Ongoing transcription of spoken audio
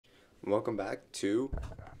Welcome back to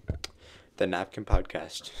the Napkin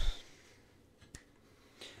podcast.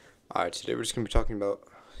 Alright, today we're just going to be talking about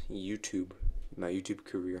YouTube, my YouTube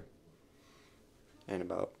career,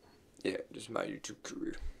 and just my YouTube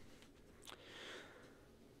career.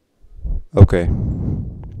 Okay,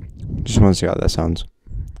 just want to see how that sounds.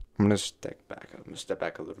 I'm going to step back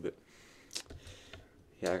a little bit.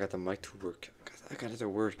 Yeah, I got the mic to work. I got it to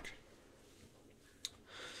work.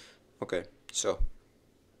 Okay, so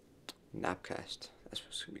Napcast. That's what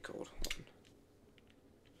it's gonna be called.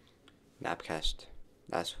 Napcast.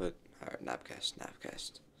 Alright, Napcast. That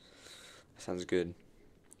sounds good.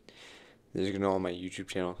 This is gonna go on my YouTube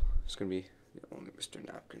channel. It's gonna be the only Mr.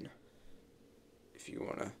 Napkin. If you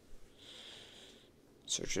wanna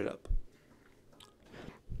search it up.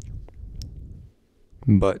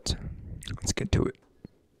 But let's get to it.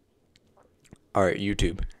 Alright,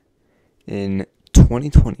 YouTube. In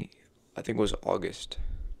 2020, I think it was August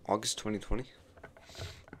 2020,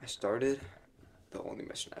 I started the only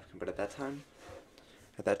Mr. Napkin, but at that time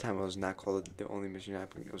I was not called the only Mr.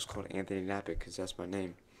 Napkin. It was called Anthony Napkin because that's my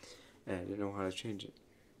name, and I didn't know how to change it.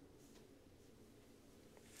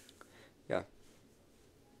 Yeah.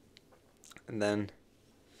 And then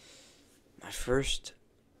my first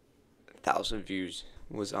 1,000 views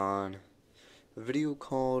was on a video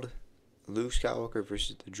called Luke Skywalker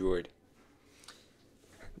versus the Droid.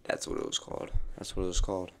 That's what it was called.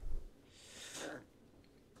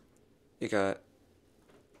 It got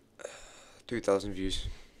 3,000 views.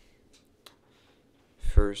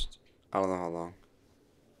 First, I don't know how long.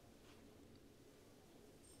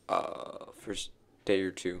 First day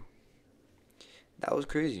or two. That was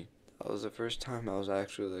crazy. That was the first time I was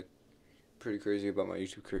actually pretty crazy about my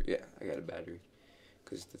YouTube career. Yeah, I got a battery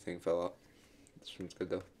because the thing fell out. This one's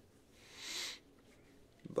good though.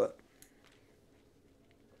 But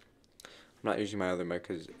I'm not using my other mic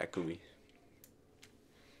because it's echoey.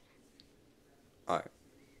 Alright,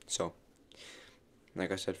 so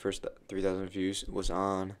like I said, first 3,000 views was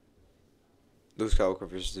on Luke Skywalker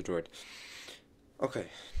versus the Droid. Okay,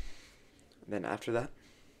 then after that,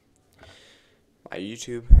 my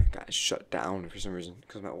YouTube got shut down for some reason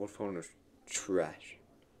because my old phone was trash.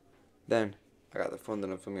 Then I got the phone that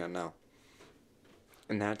I'm filming on now,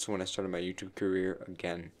 and that's when I started my YouTube career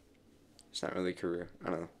again. It's not really a career. I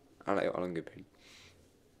don't know. I don't get paid,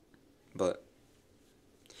 but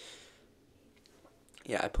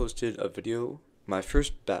yeah, I posted a video. My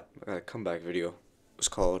first comeback video was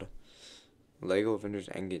called Lego Avengers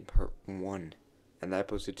Endgame Part 1. And then I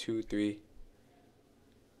posted 2, 3.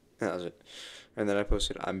 And that was it. And then I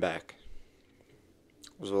posted I'm Back.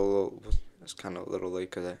 It was kind of a little late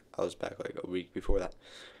because I was back like a week before that.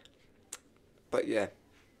 But yeah,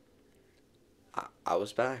 I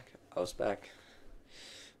was back.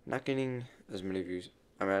 Not getting as many views.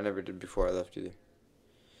 I mean, I never did before I left either.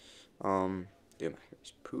 Dude, my hair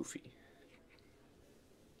is poofy.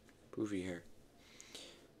 Poofy hair.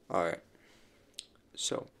 Alright.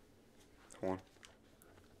 So, hold on.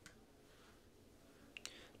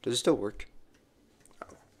 Does it still work? Oh.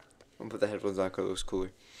 I'm gonna put the headphones on because it looks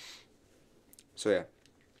cooler. So, yeah.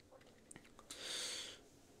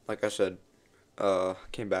 Like I said,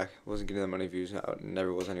 came back. Wasn't getting that many views. I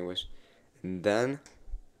never was anyways. And then,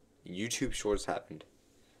 YouTube Shorts happened.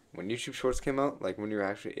 When YouTube Shorts came out, like when you're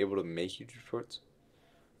actually able to make YouTube Shorts,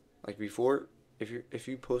 like before, if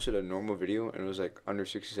you posted a normal video and it was like under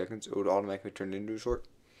 60 seconds, it would automatically turn into a short.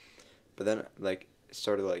 But then it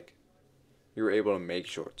started you were able to make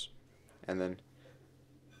shorts, and then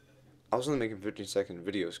I was only making 15-second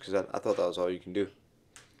videos because I thought that was all you can do.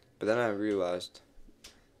 But then I realized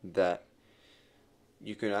that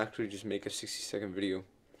you can actually just make a 60-second video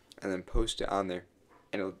and then post it on there,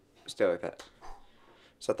 and it'll stay like that.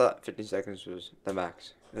 So I thought 15 seconds was the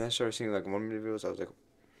max. And then I started seeing 1 minute videos. I was like,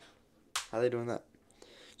 how are they doing that?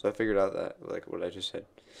 So I figured out that what I just said.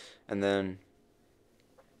 And then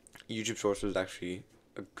YouTube Shorts was actually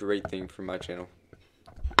a great thing for my channel.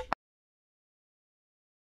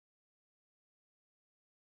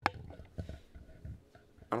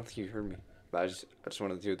 I don't think you heard me, but I just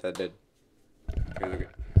wanted to see what that did. Okay, look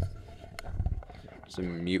at. There's a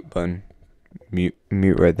mute button. Mute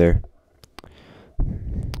right there.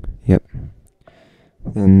 Yep.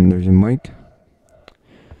 Then there's a mic.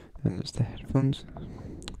 And there's the headphones.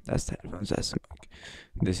 That's the headphones. That's the mic.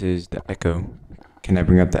 This is the echo. Can I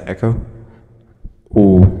bring up the echo?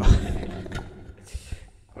 Ooh. I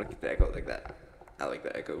want to get the echo like that. I like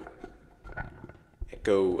the echo.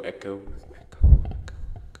 Echo.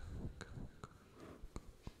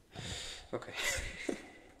 Okay.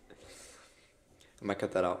 I might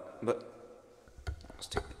cut that out, but let's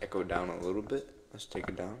take the echo down a little bit. Let's take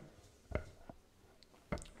it down.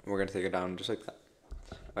 we're gonna take it down just like that.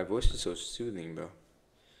 My voice is so soothing, bro.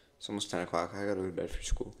 It's almost 10 o'clock. I gotta go to bed for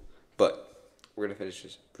school. But we're gonna finish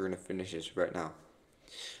this. We're gonna finish this right now.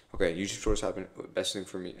 Okay, YouTube Shorts happened. Best thing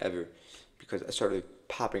for me ever, because I started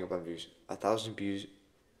popping up on views. 1,000 views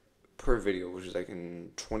per video, which was like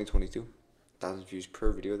in 2022. 1,000 views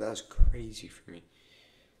per video. That was crazy for me.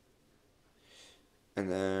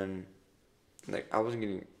 And then, like, I wasn't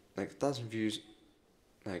getting like 1,000 views,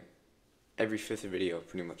 like every fifth video,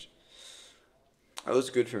 pretty much. It was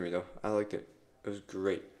good for me though. I liked it. It was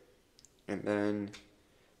great. And then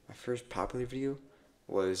my first popular video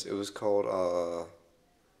was called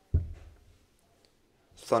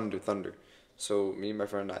Thunder. So me and my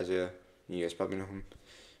friend Isaiah, you guys probably know him.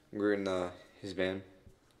 We were in his van,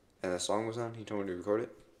 and the song was on. He told me to record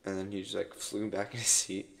it, and then he just like flew back in his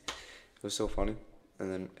seat. It was so funny.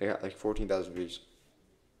 And then it got like 14,000 views.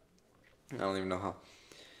 I don't even know how.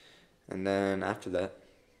 And then after that,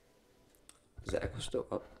 is the echo still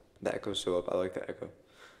up? The echo's still up. I like the echo.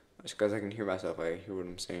 Just because I can hear myself, I hear what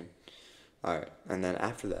I'm saying. Alright, and then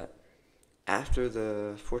after that, after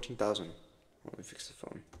the 14,000, let me fix the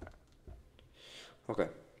phone. Okay,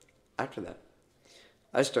 after that,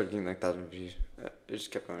 I started getting like 1,000 views. It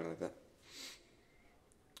just kept going like that.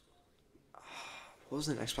 What was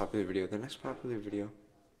the next popular video? The next popular video,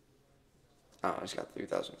 I just got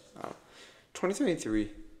 3,000.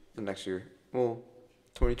 2023, the next year. Well,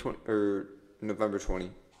 2020 or November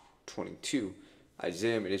 2022,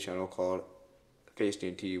 Isaiah made a channel called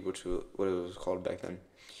KSTNT, which was what it was called back then.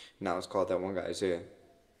 Now it's called That One Guy Isaiah.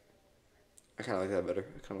 I kind of like that better.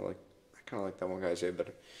 I kind of like That One Guy Isaiah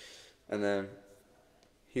better. And then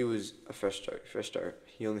he was a fresh start.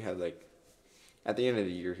 He only had like, at the end of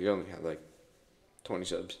the year, he only had like 20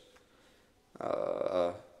 subs.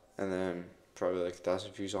 And then probably like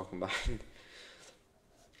 1,000 views all combined.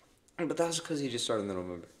 But that's because he just started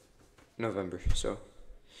in November. So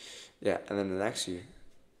yeah, and then the next year,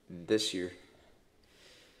 this year,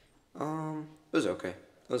 it was okay.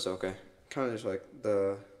 It was okay. Kind of just like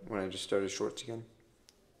when I just started shorts again.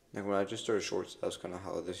 Like when I just started shorts, that was kind of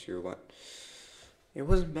how this year went. It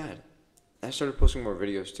wasn't bad. I started posting more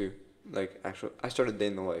videos too. Like I started day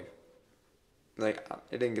in the life. Like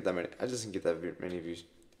it didn't get that many. I just didn't get that many views.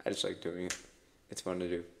 I just like doing it. It's fun to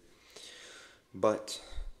do. But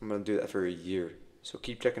I'm gonna do that for a year. So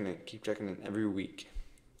keep checking in every week.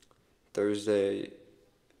 Thursday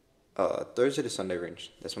to Sunday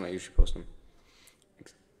range. That's when I usually post them.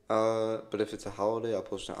 But if it's a holiday, I'll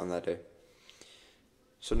post it on that day.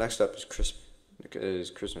 So next up is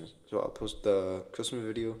Christmas. So I'll post the Christmas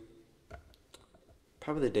video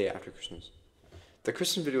probably the day after Christmas. The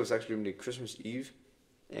Christmas video is actually going to be Christmas Eve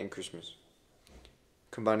and Christmas,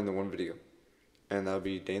 combined in the one video. And that'll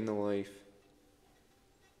be day in the life.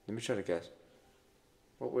 Let me try to guess.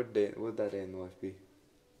 What would that day in the life be?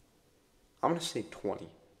 I'm going to say 20. I'm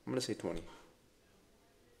going to say 20.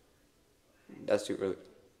 That's too early.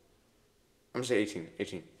 I'm going to say 18.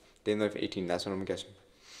 18. Day in the life 18. That's what I'm guessing.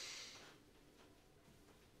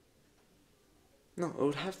 No, it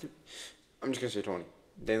would have to. I'm just going to say 20.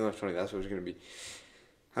 Day in the life 20. That's what it's going to be.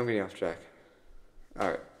 I'm getting off track.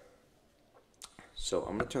 Alright. So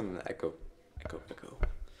I'm going to turn on the echo. Echo.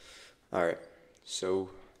 Alright. So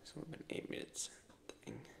it's only been 8 minutes.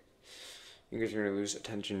 Dang. You guys are going to lose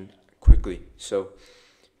attention quickly. So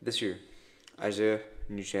this year, Isaiah,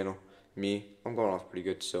 new channel. Me, I'm going off pretty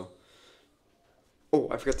good. So, oh,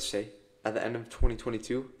 I forgot to say, at the end of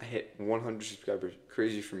 2022, I hit 100 subscribers.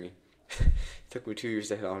 Crazy for me. It took me 2 years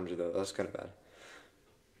to hit 100 though. That was kind of bad.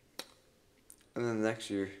 And then the next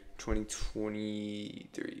year,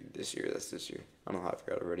 2023, this year. I don't know how I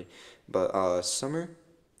forgot already. But summer,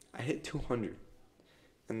 I hit 200.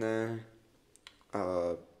 And then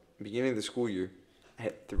beginning of the school year, I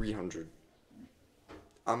hit 300.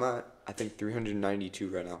 I'm at, I think, 392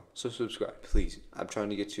 right now. So subscribe, please. I'm trying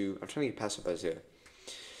to get past up Isaiah.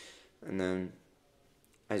 And then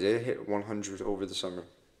Isaiah hit 100 over the summer.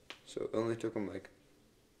 So it only took him like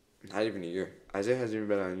not even a year. Isaiah hasn't even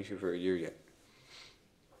been on YouTube for a year yet.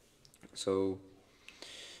 So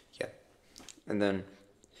yeah. And then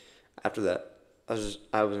after that,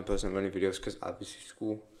 I wasn't posting many videos because obviously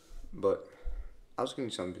school, but I was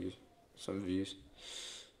getting some views.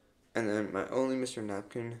 And then my only Mr.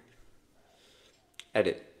 Napkin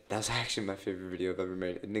edit. That's actually my favorite video I've ever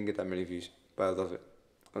made. It didn't get that many views, but I love it.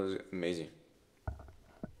 It was amazing.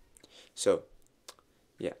 So,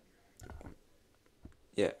 yeah.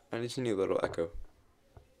 Yeah, I just need a little echo.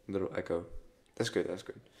 That's good.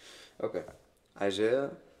 Okay.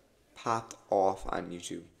 Isaiah popped off on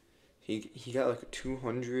YouTube. He got like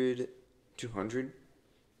 200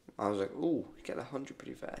 I was like, ooh, he got 100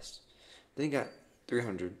 pretty fast. Then he got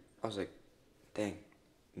 300. I was like, dang.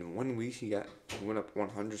 In 1 week, he went up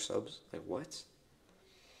 100 subs. Like, what?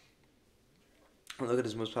 And look at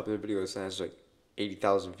his most popular video. It has like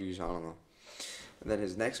 80,000 views. I don't know. And then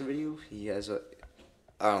his next video, he has I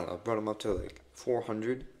don't know, brought him up to like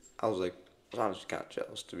 400. I was honestly kind of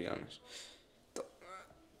jealous, to be honest. Don't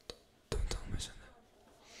tell my son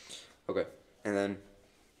that. Okay, and then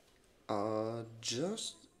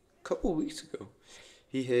just a couple weeks ago,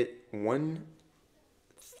 he hit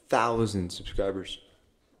 1,000 subscribers.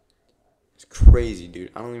 It's crazy,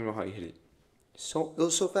 dude. I don't even know how he hit it. It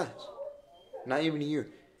was so fast. Not even a year.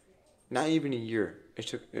 Not even a year.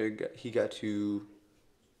 He got to.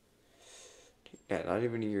 Yeah, not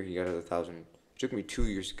even a year. He got to 1,000. It took me 2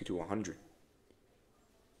 years to get to 100.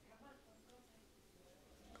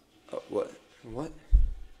 What? What?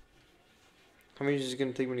 How many is it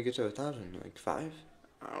gonna take me to get to 1,000? Like 5?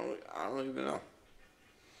 I don't even know.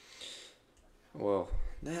 Well,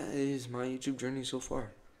 that is my YouTube journey so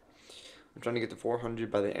far. I'm trying to get to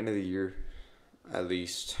 400 by the end of the year, at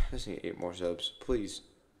least. I just need 8 more subs, please.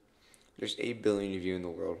 There's 8 billion of you in the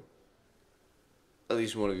world. At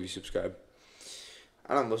least one of you subscribe.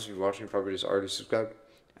 I know most of you watching probably just already subscribed.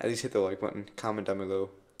 At least hit the like button, comment down below,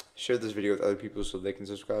 share this video with other people so they can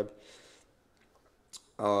subscribe.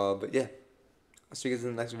 But yeah, I'll see you guys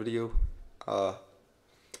in the next video.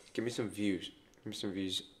 Give me some views. Give me some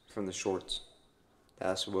views from the shorts.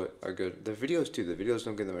 That's what are good. The videos too. The videos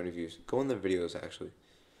don't get that many views. Go on the videos actually.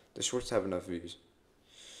 The shorts have enough views.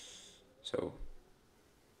 So,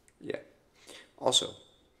 yeah. Also,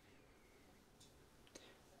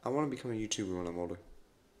 I want to become a YouTuber when I'm older.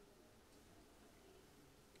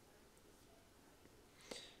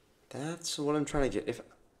 That's what I'm trying to get. If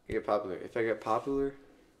I get popular,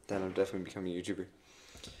 then I'm definitely becoming a YouTuber.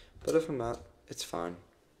 But if I'm not, it's fine.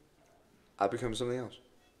 I'll become something else.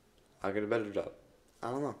 I'll get a better job. I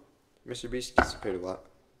don't know. Mr. Beast gets paid a lot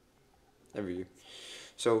every year.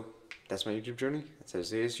 So, that's my YouTube journey. That's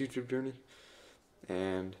Isaiah's YouTube journey.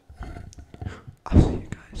 And